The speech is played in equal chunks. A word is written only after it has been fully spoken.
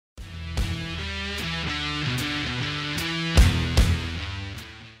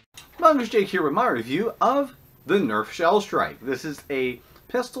MongooseJake here with my review of the Nerf ShellStrike. This is a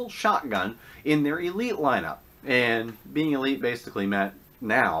pistol shotgun in their elite lineup. And being elite basically meant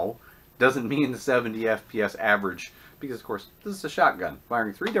now doesn't mean the 70 FPS average, because of course this is a shotgun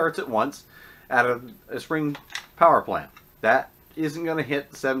firing 3 darts at once out of a spring power plant. That isn't going to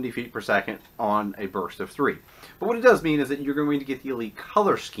hit 70 feet per second on a burst of 3. But what it does mean is that you're going to get the elite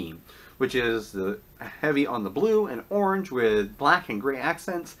color scheme, which is the heavy on the blue and orange with black and gray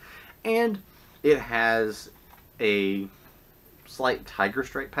accents, and it has a slight tiger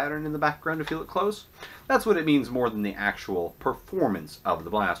stripe pattern in the background if you look close. That's what it means more than the actual performance of the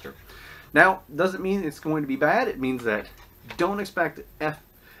blaster. Now, doesn't mean it's going to be bad. It means that don't expect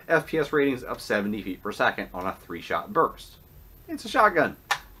FPS ratings of 70 feet per second on a 3-shot burst. It's a shotgun.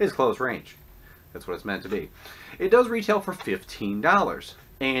 It's close range. That's what it's meant to be. It does retail for $15.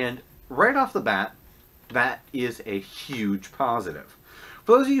 And right off the bat, that is a huge positive.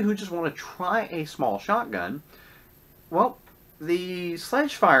 For those of you who just want to try a small shotgun, well, the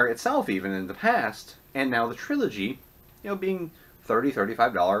Sledgefire itself, even in the past, and now the Trilogy, being $30,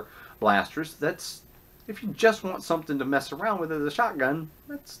 $35 blasters, that's, if you just want something to mess around with as a shotgun,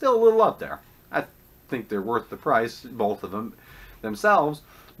 that's still a little up there. I think they're worth the price, both of them themselves,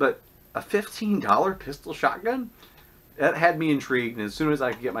 but a $15 pistol shotgun, that had me intrigued, and as soon as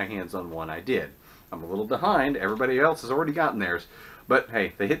I could get my hands on one, I did. I'm a little behind. Everybody else has already gotten theirs, but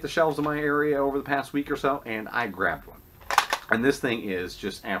hey, they hit the shelves in my area over the past week or so, and I grabbed one. And this thing is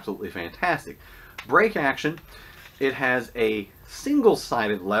just absolutely fantastic. Break action. It has a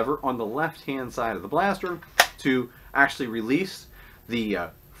single-sided lever on the left-hand side of the blaster to actually release the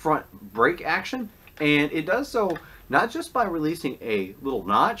front break action, and it does so not just by releasing a little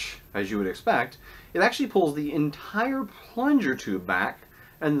notch, as you would expect. It actually pulls the entire plunger tube back,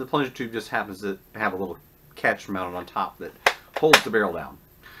 and the plunger tube just happens to have a little catch mounted on top that holds the barrel down.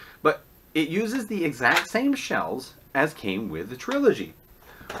 But it uses the exact same shells as came with the Trilogy,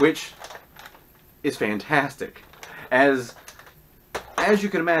 which is fantastic. As you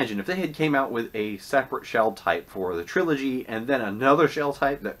can imagine, if they had came out with a separate shell type for the Trilogy and then another shell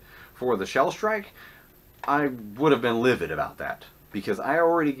type for the ShellStrike, I would have been livid about that, because I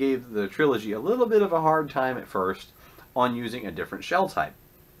already gave the Trilogy a little bit of a hard time at first on using a different shell type.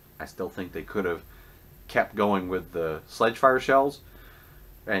 I still think they could have kept going with the Sledgefire shells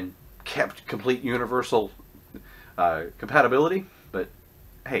and kept complete universal compatibility, but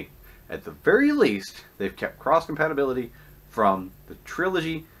hey, at the very least, they've kept cross-compatibility from the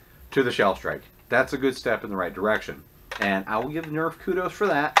Trilogy to the ShellStrike. That's a good step in the right direction, and I will give Nerf kudos for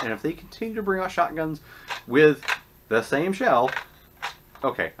that. And if they continue to bring out shotguns with the same shell,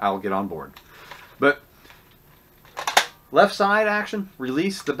 okay, I'll get on board. But left side action,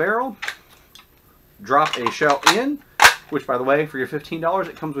 release the barrel, drop a shell in, which, by the way, for your $15,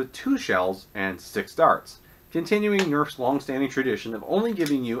 it comes with 2 shells and 6 darts, continuing Nerf's long-standing tradition of only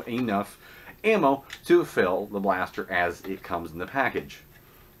giving you enough ammo to fill the blaster as it comes in the package.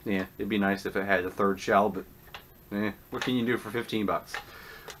 Yeah, it'd be nice if it had a 3rd shell, but what can you do for 15 bucks?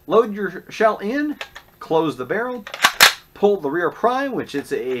 Load your shell in, close the barrel, pull the rear prime, which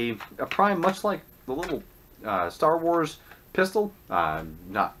is a prime much like the little Star Wars pistol. I'm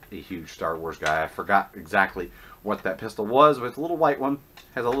not a huge Star Wars guy. I forgot exactly what that pistol was, but it's a little white one.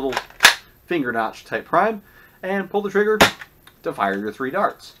 Has a little finger notch type prime. And pull the trigger to fire your 3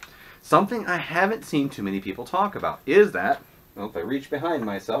 darts. Something I haven't seen too many people talk about is that, well, if I reach behind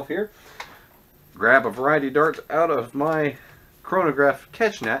myself here, grab a variety of darts out of my chronograph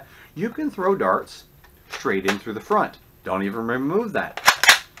catch net, you can throw darts straight in through the front. Don't even remove that.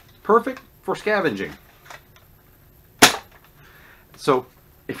 Perfect for scavenging. So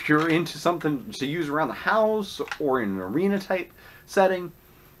if you're into something to use around the house or in an arena type setting,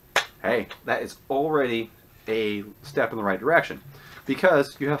 hey, that is already a step in the right direction,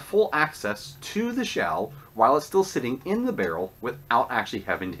 because you have full access to the shell while it's still sitting in the barrel without actually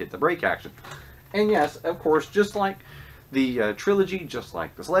having to hit the break action. And yes, of course, just like the Trilogy, just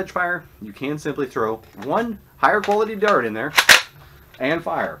like the Sledgefire, you can simply throw one higher quality dart in there and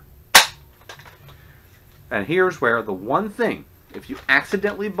fire. And here's where the one thing, if you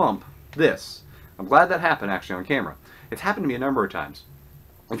accidentally bump this, I'm glad that happened actually on camera. It's happened to me a number of times.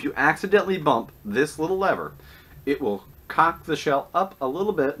 If you accidentally bump this little lever, it will cock the shell up a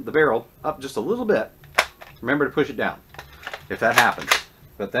little bit, the barrel up just a little bit. Remember to push it down if that happens.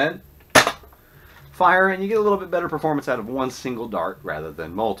 But then fire, and you get a little bit better performance out of one single dart rather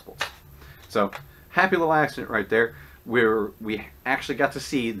than multiples. So, happy little accident right there, where we actually got to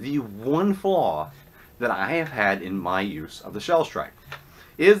see the one flaw that I have had in my use of the ShellStrike,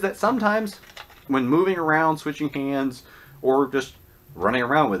 is that sometimes when moving around, switching hands, or just running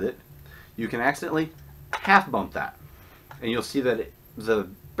around with it, you can accidentally half bump that. And you'll see that the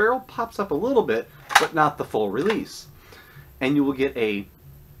barrel pops up a little bit, but not the full release. And you will get a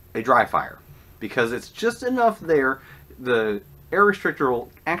dry fire. Because it's just enough there, the air restrictor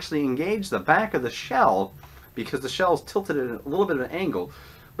will actually engage the back of the shell, because the shell is tilted at a little bit of an angle,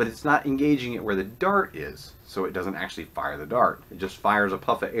 but it's not engaging it where the dart is, so it doesn't actually fire the dart. It just fires a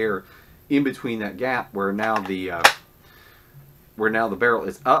puff of air in between that gap where now the barrel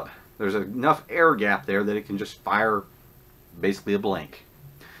is up. There's enough air gap there that it can just fire basically a blank.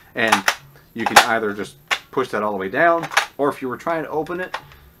 And you can either just push that all the way down, or if you were trying to open it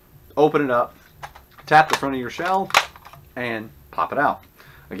up, tap the front of your shell, and pop it out.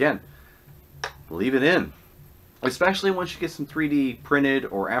 Again, leave it in. Especially once you get some 3D printed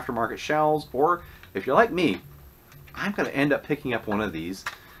or aftermarket shells, or if you're like me, I'm going to end up picking up one of these,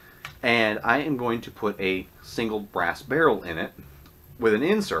 and I am going to put a single brass barrel in it with an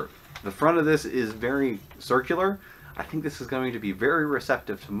insert. The front of this is very circular. I think this is going to be very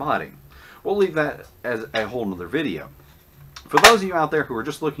receptive to modding. We'll leave that as a whole nother video. For those of you out there who are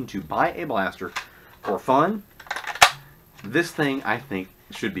just looking to buy a blaster for fun, this thing I think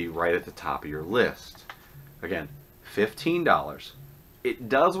should be right at the top of your list. Again, $15. It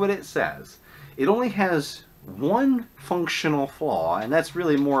does what it says. It only has one functional flaw, and that's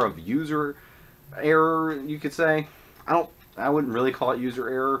really more of user error, you could say. I wouldn't really call it user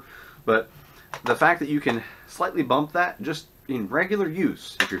error, but the fact that you can slightly bump that just in regular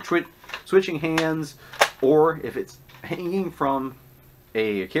use, if you're switching hands, or if it's hanging from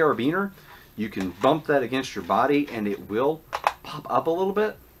a carabiner, you can bump that against your body and it will pop up a little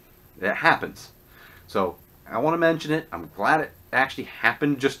bit. It happens. So I want to mention it. I'm glad it actually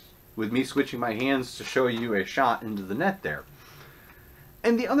happened just with me switching my hands to show you a shot into the net there.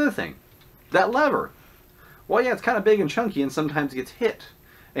 And the other thing, that lever, well, yeah, it's kind of big and chunky and sometimes gets hit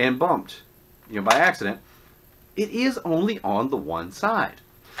and bumped, by accident. It is only on the one side.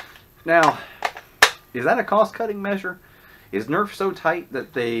 Now, is that a cost-cutting measure? Is Nerf so tight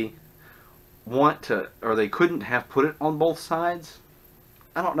that they want to, or they couldn't have put it on both sides?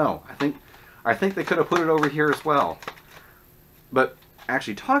 I don't know. I think they could have put it over here as well. But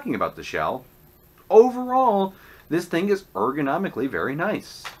actually talking about the shell, overall, this thing is ergonomically very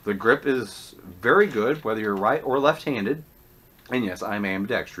nice. The grip is very good, whether you're right or left-handed. And yes, I'm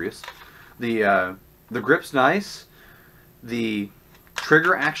ambidextrous. The grip's nice. The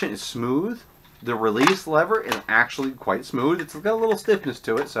trigger action is smooth. The release lever is actually quite smooth. It's got a little stiffness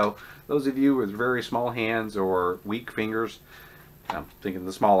to it, so those of you with very small hands or weak fingers, I'm thinking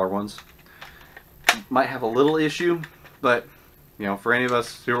the smaller ones, might have a little issue, but for any of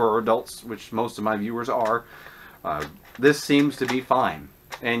us who are adults, which most of my viewers are, this seems to be fine.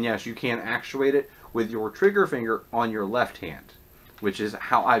 And yes, you can actuate it with your trigger finger on your left hand, which is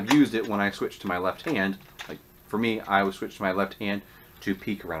how I've used it when I switched to my left hand. Like for me, I would switch to my left hand to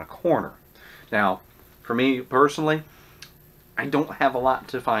peek around a corner. Now, for me personally, I don't have a lot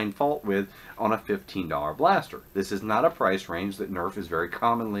to find fault with on a $15 blaster. This is not a price range that Nerf is very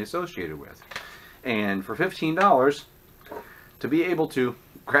commonly associated with. And for $15, to be able to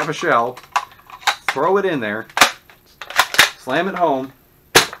grab a shell, throw it in there, slam it home,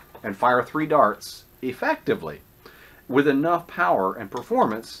 and fire 3 darts effectively with enough power and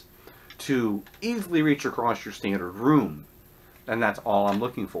performance to easily reach across your standard room. And that's all I'm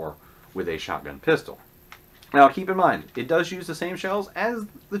looking for with a shotgun pistol. Now keep in mind, it does use the same shells as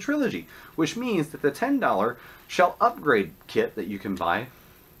the Trilogy, which means that the $10 shell upgrade kit that you can buy,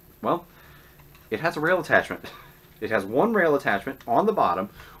 well, it has a rail attachment. It has one rail attachment on the bottom,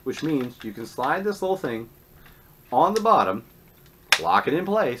 which means you can slide this little thing on the bottom, lock it in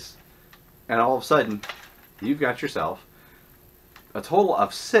place, and all of a sudden, you've got yourself a total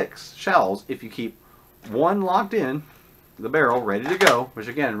of 6 shells if you keep one locked in the barrel ready to go, which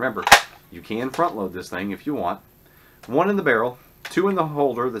again, remember, you can front load this thing if you want. 1 in the barrel, 2 in the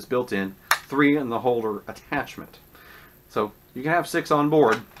holder that's built in, 3 in the holder attachment. So you can have 6 on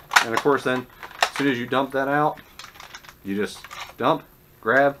board, and of course then, as soon as you dump that out, you just dump,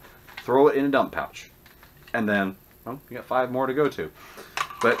 grab, throw it in a dump pouch. And then, well, you got 5 more to go to.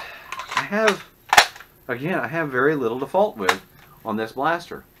 But I have very little to fault with on this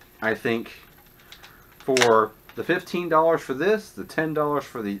blaster. I think for the $15 for this, the $10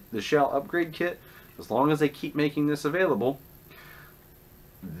 for the shell upgrade kit, as long as they keep making this available,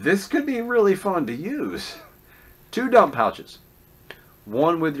 this could be really fun to use. 2 dump pouches.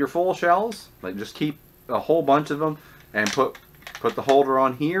 One with your full shells, like just keep a whole bunch of them and put the holder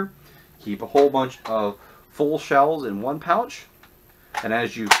on here. Keep a whole bunch of full shells in one pouch. And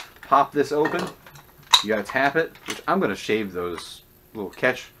as you pop this open, you gotta tap it, which I'm gonna shave those little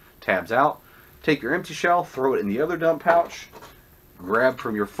catch tabs out. Take your empty shell, throw it in the other dump pouch, grab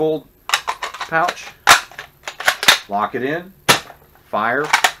from your full pouch, lock it in, fire,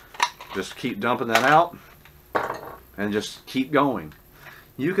 just keep dumping that out, and just keep going.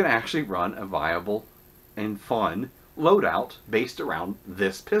 You can actually run a viable and fun loadout based around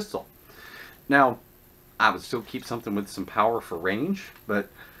this pistol. Now, I would still keep something with some power for range, but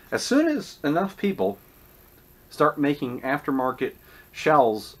as soon as enough people start making aftermarket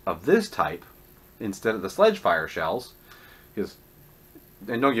shells of this type instead of the sledge fire shells, because,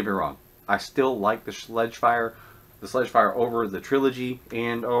 and don't get me wrong, I still like the sledge fire over the Trilogy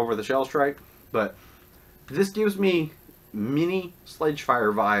and over the ShellStrike, but this gives me mini sledge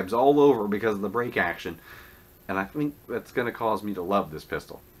fire vibes all over because of the break action, and I think that's going to cause me to love this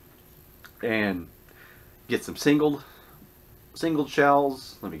pistol. And get some singled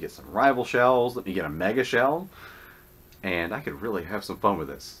shells, let me get some rival shells, let me get a mega shell, and I could really have some fun with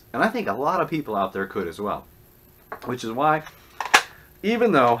this. And I think a lot of people out there could as well. Which is why,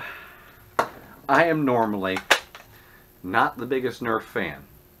 even though I am normally not the biggest Nerf fan,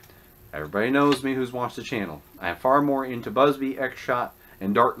 everybody knows me who's watched the channel, I am far more into Busby, X-Shot,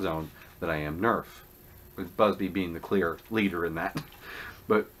 and Dart Zone than I am Nerf, with Busby being the clear leader in that.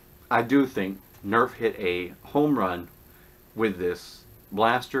 But I do think Nerf hit a home run with this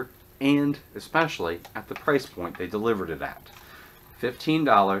blaster, and especially at the price point they delivered it at.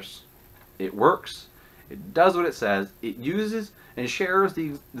 $15. It works. It does what it says. It uses and shares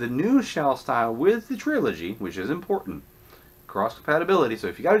the new shell style with the Trilogy, which is important. Cross compatibility. So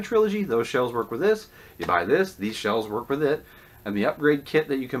if you got a Trilogy, those shells work with this. You buy this, these shells work with it. And the upgrade kit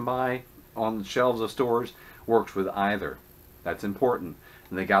that you can buy on the shelves of stores works with either. That's important.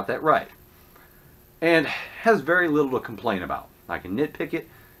 And they got that right. And has very little to complain about. I can nitpick it.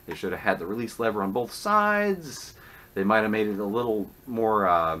 They should have had the release lever on both sides. They might have made it a little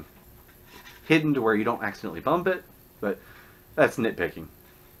more hidden to where you don't accidentally bump it. But that's nitpicking.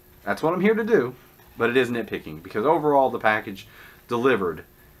 That's what I'm here to do. But it is nitpicking because overall the package delivered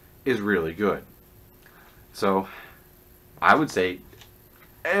is really good. So I would say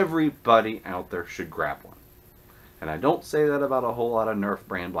everybody out there should grab one. And I don't say that about a whole lot of Nerf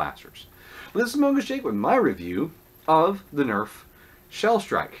brand blasters. But this is MongooseJake with my review of the Nerf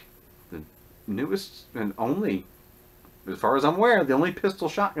ShellStrike. The newest and only, as far as I'm aware, the only pistol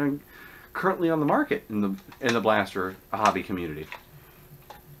shotgun currently on the market in the blaster hobby community.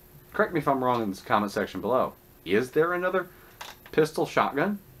 Correct me if I'm wrong in the comment section below. Is there another pistol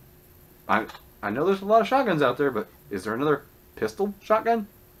shotgun? I know there's a lot of shotguns out there, but is there another pistol shotgun?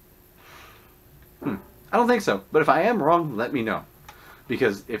 I don't think so. But if I am wrong, let me know.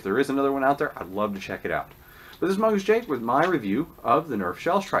 Because if there is another one out there, I'd love to check it out. But this is MongooseJake with my review of the Nerf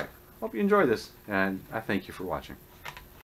ShellStrike. Hope you enjoy this, and I thank you for watching.